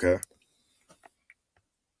 Okay.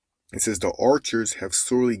 It says the archers have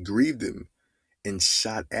sorely grieved him and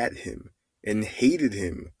shot at him and hated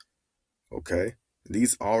him. Okay.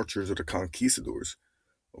 These archers are the conquistadors.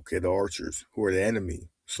 Okay, the archers, who are the enemy,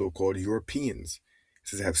 so-called Europeans. It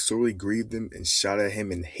says have sorely grieved him and shot at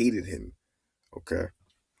him and hated him. Okay,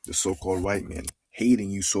 the so-called white man hating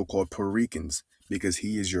you, so-called Puerto Ricans, because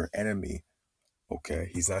he is your enemy. Okay,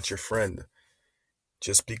 he's not your friend.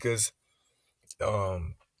 Just because,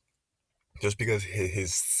 um, just because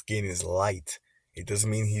his skin is light, it doesn't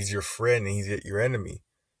mean he's your friend and he's your enemy.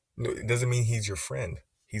 No, it doesn't mean he's your friend.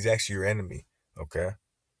 He's actually your enemy. Okay.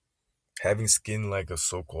 Having skin like a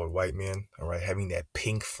so-called white man, all right, having that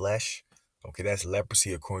pink flesh, okay, that's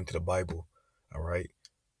leprosy according to the Bible, all right.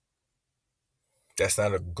 That's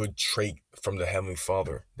not a good trait from the Heavenly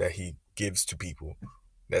Father that He gives to people.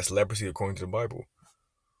 That's leprosy according to the Bible,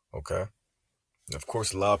 okay. And of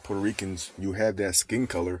course, a lot of Puerto Ricans, you have that skin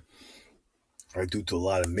color, right, due to a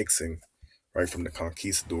lot of mixing, right, from the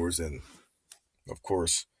conquistadors and, of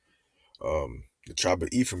course, the tribe of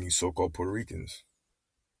Ephraim, you so-called Puerto Ricans,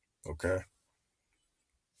 okay.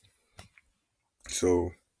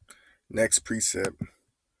 So, next precept,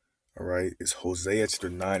 all right, is Hosea chapter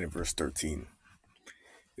 9 and verse 13.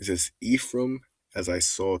 It says, Ephraim, as I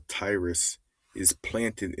saw Tyrus, is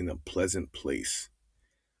planted in a pleasant place,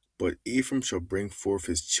 but Ephraim shall bring forth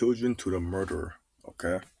his children to the murderer.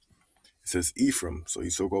 Okay? It says Ephraim, so you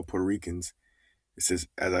so-called Puerto Ricans. It says,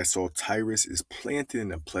 as I saw Tyrus is planted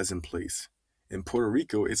in a pleasant place. In Puerto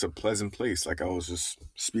Rico, it's a pleasant place, like I was just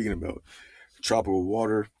speaking about. Tropical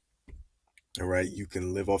water, all right, you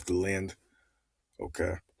can live off the land.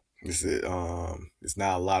 Okay. It's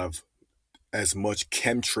not a lot of as much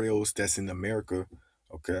chemtrails that's in America.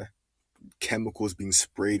 Okay. Chemicals being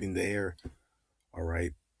sprayed in the air. All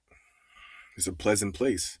right. It's a pleasant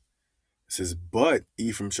place. It says, but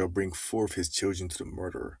Ephraim shall bring forth his children to the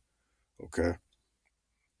murderer. Okay.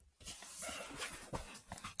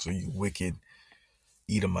 So you wicked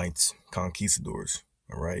Edomites, conquistadors.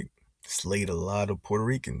 All right. Slayed a lot of Puerto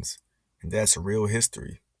Ricans. And that's real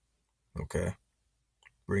history. Okay.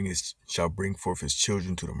 Shall bring forth his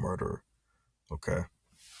children to the murderer. Okay.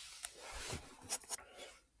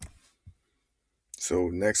 So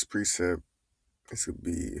next precept, this would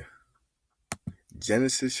be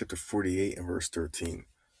Genesis chapter 48 and verse 13.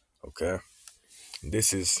 Okay.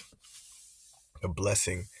 This is a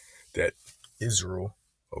blessing that Israel,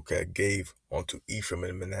 okay, gave unto Ephraim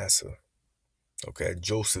and Manasseh. Okay,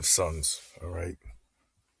 Joseph's sons. All right.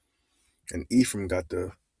 And Ephraim got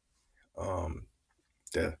um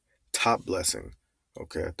the top blessing,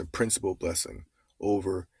 okay, the principal blessing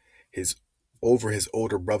over his his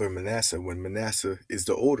older brother Manasseh, when Manasseh is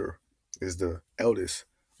the older, is the eldest.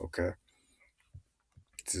 Okay.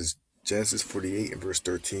 This is Genesis 48 and verse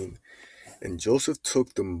 13. And Joseph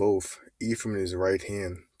took them both, Ephraim in his right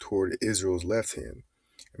hand toward Israel's left hand,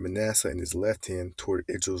 and Manasseh in his left hand toward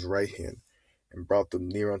Israel's right hand, and brought them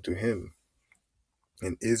near unto him.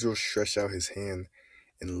 And Israel stretched out his hand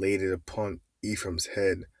and laid it upon Ephraim's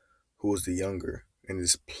head, who was the younger, and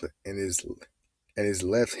his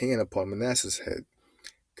left hand upon Manasseh's head,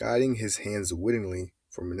 guiding his hands wittingly,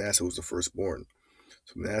 for Manasseh was the firstborn.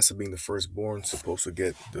 So Manasseh being the firstborn, supposed to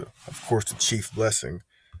get of course, the chief blessing.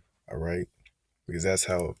 All right, because that's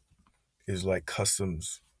how Israelite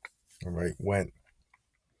customs, all right, went.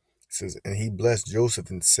 It says, and he blessed Joseph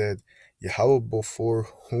and said, Yahweh before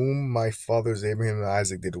whom my fathers Abraham and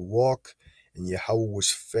Isaac did walk, and Yahweh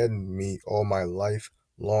which fed me all my life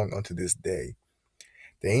long unto this day.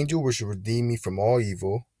 The angel which redeemed me from all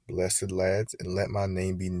evil, blessed lads, and let my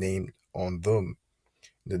name be named on them,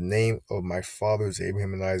 the name of my fathers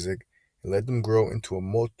Abraham and Isaac, and let them grow into a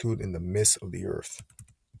multitude in the midst of the earth.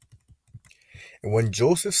 And when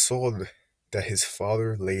Joseph saw that his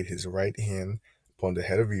father laid his right hand upon the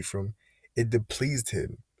head of Ephraim, it displeased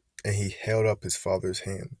him, and he held up his father's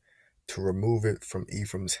hand to remove it from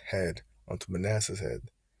Ephraim's head unto Manasseh's head.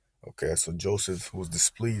 Okay, so Joseph was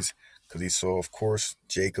displeased because he saw, of course,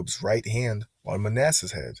 Jacob's right hand on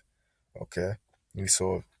Manasseh's head. Okay, and he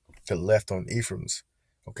saw the left on Ephraim's.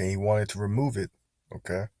 Okay, he wanted to remove it.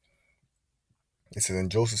 Okay. It says,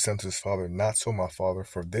 and Joseph said to his father, Not so, my father,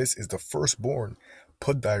 for this is the firstborn.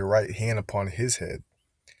 Put thy right hand upon his head.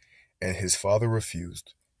 And his father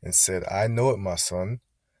refused, and said, I know it, my son.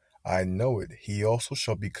 I know it. He also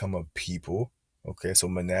shall become a people. Okay, so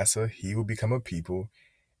Manasseh, he will become a people,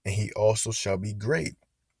 and he also shall be great.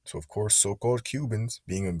 So, of course, so called Cubans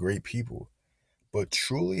being a great people. But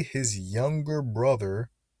truly his younger brother,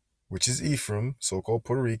 which is Ephraim, so called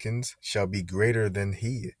Puerto Ricans, shall be greater than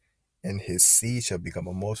he, and his seed shall become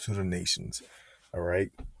a multitude of nations. All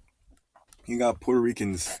right. You got Puerto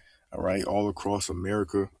Ricans, all right, all across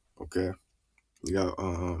America. Okay. You got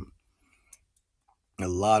a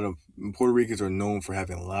lot of Puerto Ricans are known for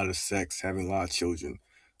having a lot of sex, having a lot of children.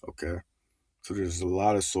 Okay. So there's a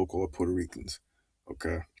lot of so called Puerto Ricans.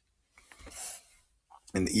 Okay.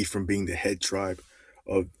 And Ephraim being the head tribe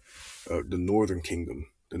of the Northern Kingdom.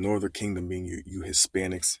 The Northern Kingdom being you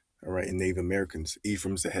Hispanics, all right, and Native Americans.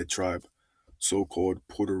 Ephraim's the head tribe, so called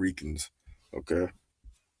Puerto Ricans. Okay.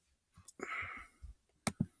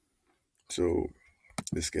 So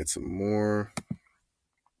let's get some more.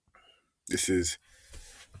 This is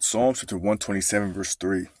Psalm chapter 127, verse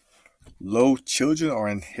 3. Lo, children are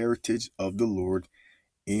an heritage of the Lord,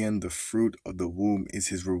 and the fruit of the womb is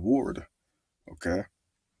his reward. Okay.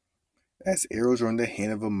 As arrows are in the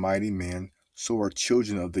hand of a mighty man, so are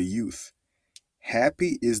children of the youth.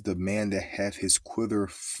 Happy is the man that hath his quiver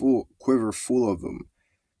full of them.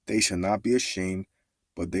 They shall not be ashamed,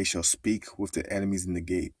 but they shall speak with the enemies in the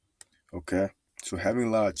gate. Okay? So having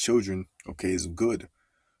a lot of children, okay, is good.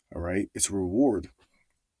 All right? It's a reward.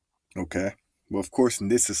 Okay? Well, of course, in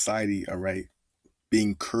this society, all right,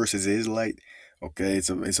 being cursed as an Israelite, okay, it's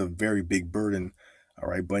a very big burden. All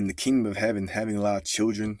right. But in the kingdom of heaven, having a lot of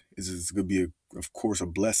children is going to be, of course, a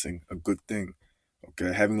blessing, a good thing.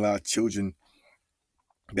 Okay. Having a lot of children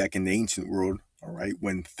back in the ancient world, all right,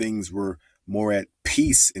 when things were more at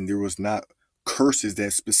peace and there was not curses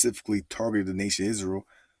that specifically targeted the nation of Israel,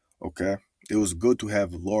 okay, it was good to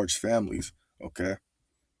have large families, okay,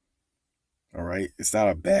 all right. It's not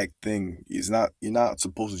a bad thing. You're not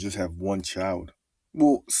supposed to just have one child.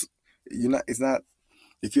 Well, you're not. It's not.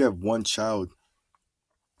 If you have one child,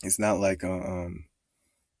 it's not like if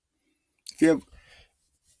you have.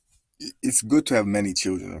 It's good to have many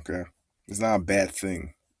children, okay. It's not a bad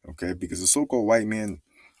thing, okay, because the so-called white man,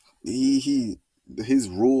 he his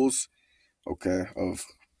rules, okay, of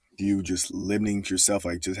you just limiting yourself,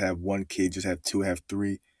 like just have one kid, just have two, have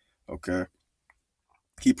three, okay.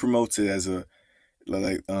 He promotes it as a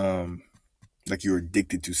like you're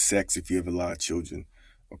addicted to sex if you have a lot of children,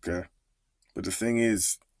 okay. But the thing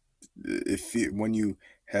is, when you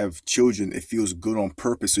have children, it feels good on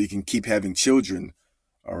purpose, so you can keep having children.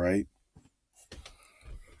 All right.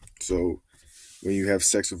 So when you have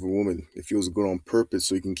sex with a woman, it feels good on purpose,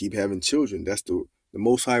 so you can keep having children. That's the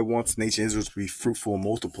Most High wants nation Israel to be fruitful and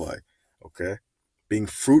multiply. Okay, being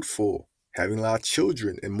fruitful, having a lot of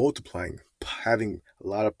children and multiplying, having a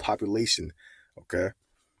lot of population. Okay,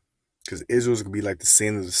 because Israel's gonna be like the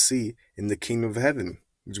sand of the sea in the kingdom of heaven.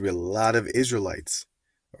 There's gonna be a lot of Israelites.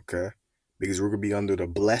 Okay, because we're gonna be under the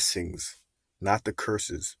blessings, not the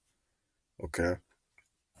curses. Okay,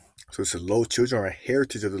 so it says, "Lo, children are a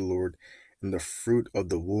heritage of the Lord, and the fruit of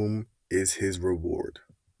the womb is His reward."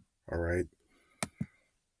 All right.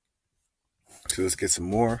 So let's get some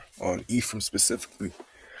more on Ephraim specifically.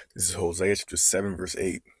 This is Hosea chapter 7, verse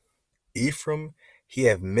 8. Ephraim, he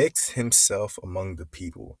have mixed himself among the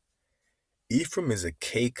people. Ephraim is a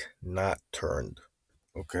cake not turned.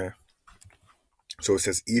 Okay. So it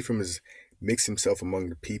says Ephraim is mixed himself among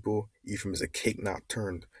the people. Ephraim is a cake not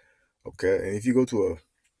turned. Okay. And if you go to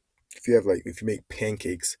if you make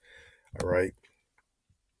pancakes, all right,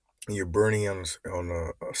 and you're burning on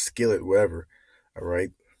a skillet, whatever, all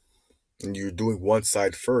right, and you're doing one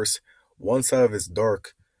side first, one side of it's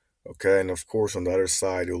dark, okay, and of course on the other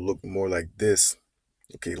side it'll look more like this,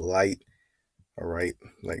 okay, light, all right,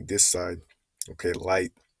 like this side, okay,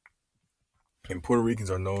 light. And Puerto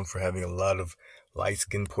Ricans are known for having a lot of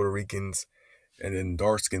light-skinned Puerto Ricans, and then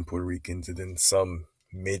dark-skinned Puerto Ricans, and then some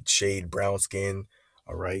mid-shade brown skin,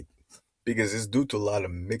 all right, because it's due to a lot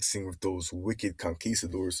of mixing with those wicked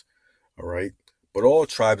conquistadors, all right. But all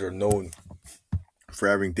tribes are known for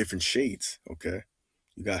having different shades, okay.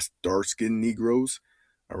 You got dark-skinned Negroes,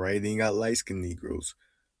 all right. Then you got light-skinned Negroes,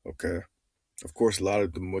 okay. Of course,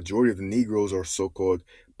 the majority of the Negroes are so-called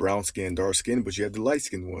brown skin, dark skin, but you have the light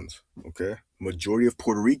skinned ones. Okay, majority of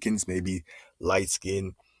Puerto Ricans may be light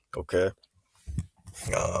skin. Okay,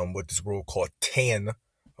 what this world called tan.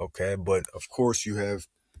 Okay, but of course you have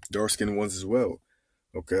dark skinned ones as well.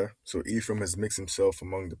 Okay, so Ephraim has mixed himself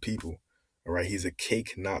among the people. All right, he's a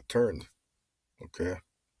cake not turned. Okay,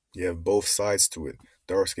 you have both sides to it,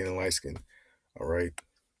 dark skin and light skin. All right,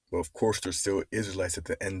 but of course there's still Israelites at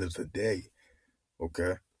the end of the day.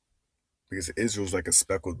 Okay, because Israel's like a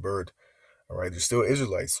speckled bird. All right, they're still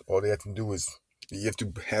Israelites. All they have to do is you have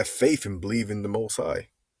to have faith and believe in the Most High.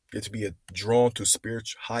 You have to be drawn to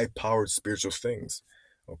high-powered spiritual things.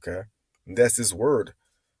 Okay, and that's His word.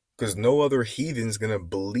 Because no other heathen is gonna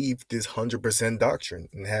believe this 100% doctrine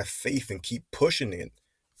and have faith and keep pushing it.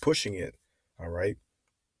 All right.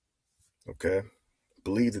 Okay.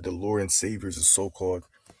 Believe that the Lord and Savior is a so-called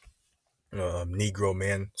Negro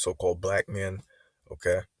man, so-called black man.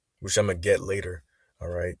 Okay, which I'm gonna get later. All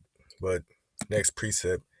right, but next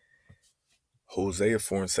precept, Hosea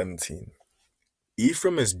 4 and 17.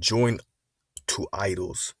 Ephraim is joined to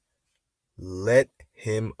idols. Let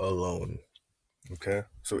him alone. Okay,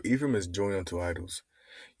 so Ephraim is joined unto idols.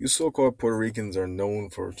 You so-called Puerto Ricans are known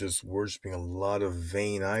for just worshiping a lot of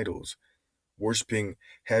vain idols, worshiping,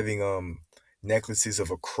 having necklaces of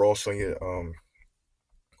a cross on your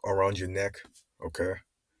around your neck. Okay,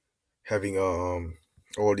 having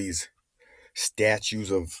all these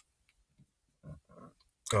statues of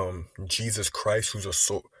Jesus Christ,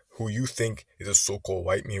 who you think is a so-called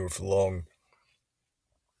white man with long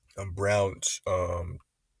brown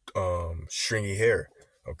stringy hair.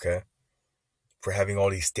 Okay, for having all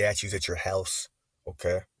these statues at your house.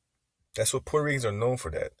 Okay, that's what Puerto Ricans are known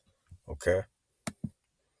for. That. Okay,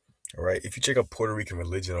 all right. If you check out Puerto Rican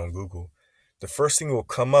religion on Google, the first thing that will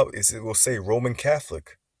come up is it will say Roman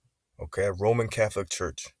Catholic. Okay, Roman Catholic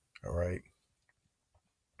Church. All right,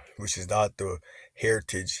 which is not the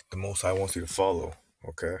heritage the Most High wants you to follow.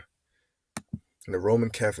 Okay, in the Roman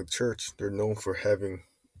Catholic Church, they're known for having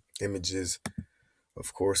images,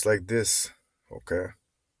 of course, like this. Okay,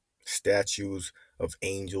 statues of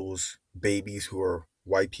angels, babies who are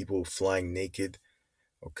white people flying naked.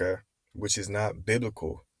 Okay, which is not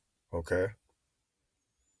biblical. Okay,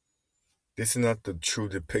 this is not the true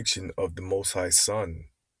depiction of the Most High Son.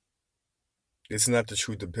 This is not the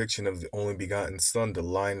true depiction of the only begotten Son, the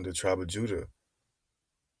Lion of the tribe of Judah.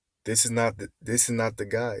 This is not the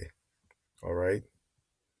guy. All right.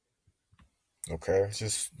 Okay, it's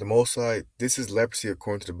just the Most High. This is leprosy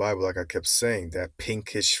according to the Bible, like I kept saying. That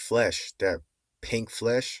pinkish flesh, that pink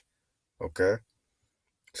flesh. Okay,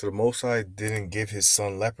 so the Most High didn't give His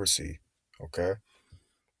Son leprosy. Okay,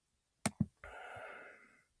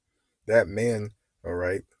 that man, all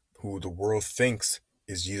right, who the world thinks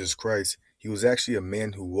is Jesus Christ, he was actually a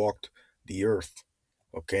man who walked the earth.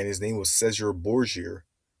 Okay, and his name was Caesar Borgia.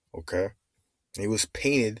 Okay, And he was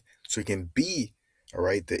painted so he can be, all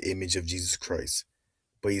right, the image of Jesus Christ.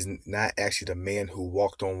 But he's not actually the man who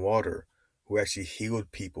walked on water, who actually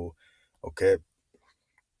healed people, okay,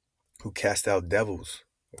 who cast out devils,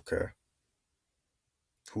 okay,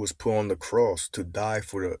 who was put on the cross to die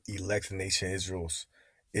for the elect nation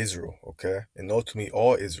Israel, okay, and ultimately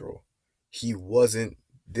all Israel. He wasn't.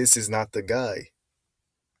 This is not the guy,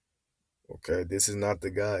 okay. This is not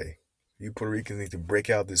the guy. You Puerto Ricans need to break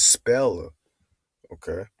out this spell,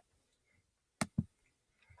 okay.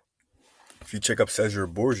 If you check up Cesare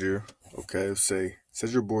Borgia, okay, it'll say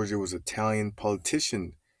Cesare Borgia was an Italian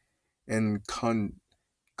politician and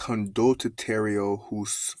condottiero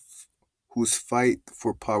whose fight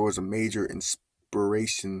for power was a major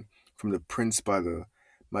inspiration from the prince by the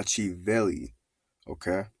Machiavelli.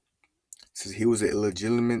 Okay, says he was an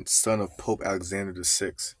illegitimate son of Pope Alexander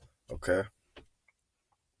VI. Okay,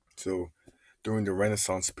 so during the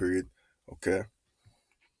Renaissance period, okay,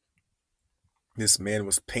 this man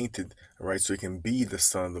was painted, right, so he can be the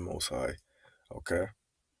son of the Most High. Okay,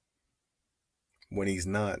 when he's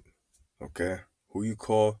not. Okay, who you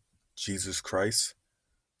call Jesus Christ,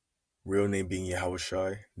 real name being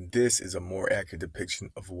Yahushai, this is a more accurate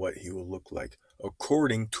depiction of what he will look like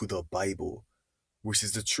according to the Bible, which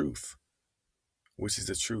is the truth. Which is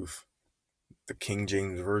the truth. The King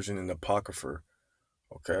James Version and the Apocrypha.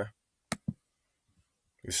 Okay?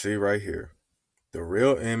 You see right here. The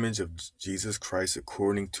real image of Jesus Christ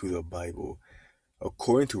according to the Bible.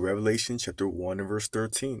 According to Revelation chapter 1 and verse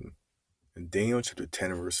 13. And Daniel chapter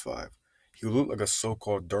 10 and verse 5. He will look like a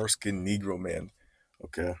so-called dark-skinned Negro man.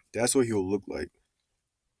 Okay? That's what he will look like.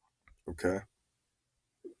 Okay?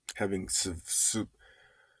 Having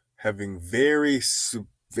having very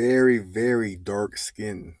dark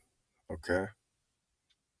skin. Okay,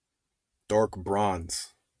 dark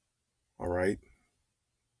bronze. All right,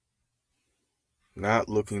 not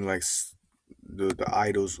looking like the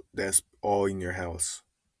idols that's all in your house.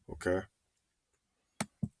 Okay,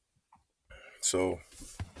 so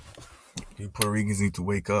you Puerto Ricans need to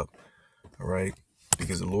wake up. All right,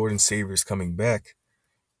 because the Lord and Savior is coming back.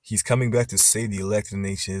 He's coming back to save the elected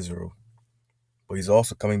nation Israel, but he's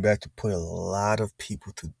also coming back to put a lot of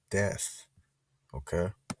people to death.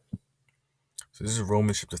 Okay, so this is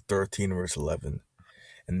Romans chapter 13 verse 11.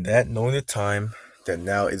 And that knowing the time, that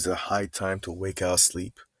now is a high time to wake out of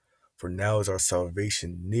sleep. For now is our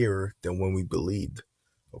salvation nearer than when we believed.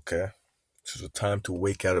 Okay? This is a time to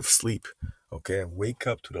wake out of sleep. Okay? Wake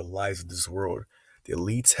up to the lies of this world. The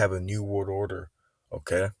elites have a new world order.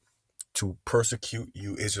 Okay? To persecute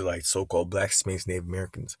you Israelites, so-called black, Hispanics, Native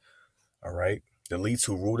Americans. All right? The elites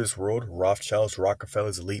who rule this world, Rothschilds,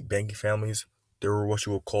 Rockefellers, elite banking families, they were what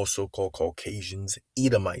you would call so-called Caucasians,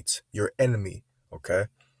 Edomites, your enemy. Okay?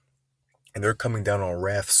 And they're coming down on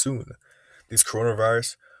wrath soon. This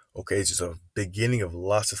coronavirus, okay, is just a beginning of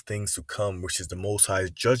lots of things to come, which is the Most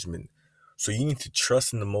High's judgment. So you need to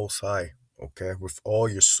trust in the Most High, okay, with all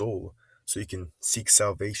your soul, so you can seek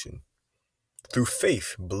salvation through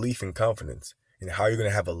faith, belief, and confidence. And how you're going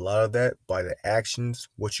to have a lot of that by the actions,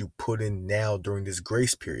 what you put in now during this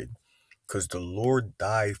grace period. Because the Lord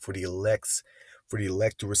died for the elect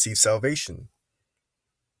to receive salvation.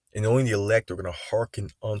 And only the elect are going to hearken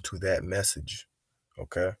unto that message.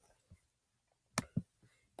 Okay?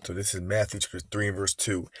 So this is Matthew chapter 3 and verse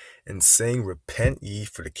 2. And saying, repent ye,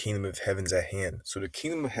 for the kingdom of heaven is at hand. So the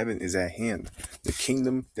kingdom of heaven is at hand. The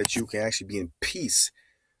kingdom that you can actually be in peace,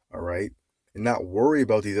 all right? And not worry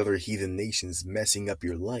about these other heathen nations messing up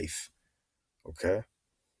your life, okay?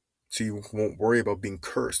 So you won't worry about being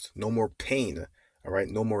cursed. No more pain, all right?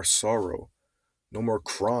 No more sorrow. No more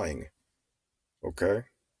crying, okay?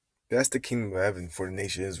 That's the kingdom of heaven for the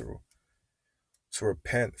nation of Israel. So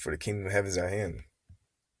repent, for the kingdom of heaven is at hand.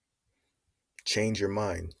 Change your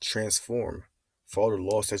mind, transform, follow the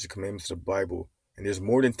law, statutes, commandments of the Bible. And there's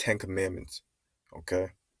more than 10 commandments, okay?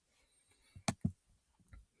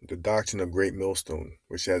 The doctrine of great millstone,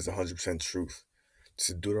 which has 100% truth. This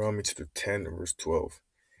is Deuteronomy chapter 10, verse 12.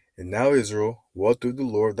 And now, Israel, what do the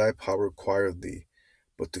Lord thy power require of thee,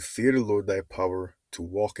 but to fear the Lord thy power, to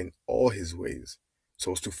walk in all his ways.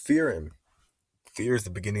 So it's to fear him. Fear is the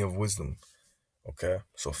beginning of wisdom, okay?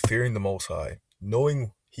 So fearing the Most High,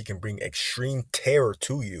 knowing he can bring extreme terror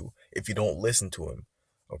to you if you don't listen to him,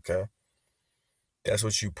 okay? That's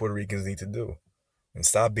what you Puerto Ricans need to do. And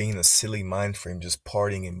stop being in a silly mind frame, just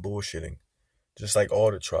partying and bullshitting. Just like all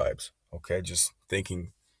the tribes, okay? Just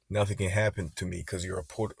thinking nothing can happen to me because you're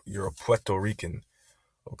a Puerto Rican,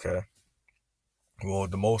 okay? Well,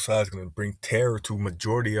 the Most High is going to bring terror to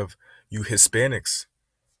majority of you Hispanics,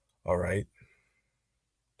 all right?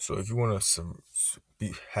 So if you want to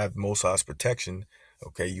have Most High's protection,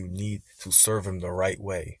 okay, you need to serve him the right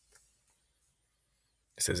way.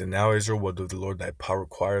 It says, and now, Israel, what does the Lord thy power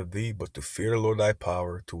require of thee, but to fear the Lord thy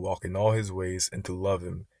power, to walk in all his ways, and to love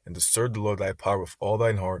him, and to serve the Lord thy power with all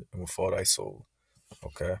thine heart and with all thy soul.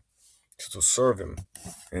 Okay? So to serve him.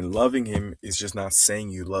 And loving him is just not saying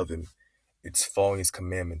you love him. It's following his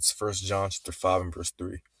commandments. 1 John chapter 5 and verse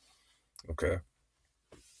 3. Okay?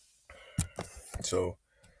 So,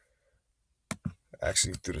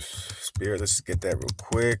 actually, through the Spirit, let's just get that real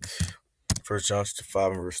quick. 1 John chapter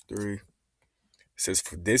 5 and verse 3. It says,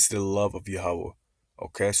 for this is the love of Yahweh.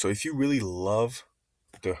 Okay? So if you really love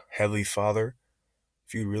the Heavenly Father,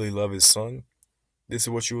 if you really love his Son, this is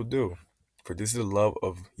what you will do. For this is the love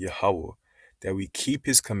of Yahweh, that we keep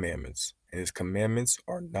his commandments, and his commandments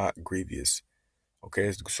are not grievous.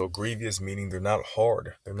 Okay, so grievous meaning they're not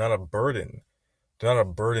hard. They're not a burden. They're not a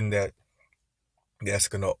burden that's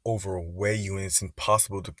going to overweigh you and it's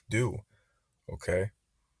impossible to do. Okay?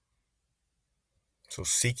 So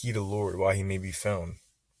seek ye the Lord while he may be found.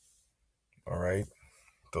 All right?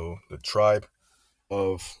 The tribe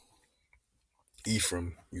of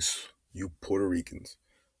Ephraim, you Puerto Ricans.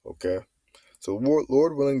 Okay? So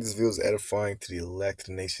Lord willing, this video is edifying to the elect of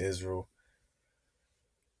the nation Israel.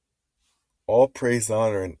 All praise,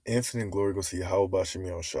 honor, and infinite glory goes to Yahweh Bashim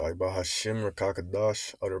Yahushai. Bahashim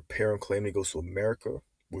Rakakadash, other parent claiming goes to America,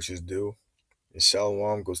 which is due. And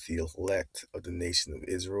Shalom goes to the elect of the nation of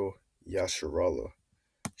Israel, Yasharallah.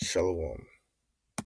 Shalom.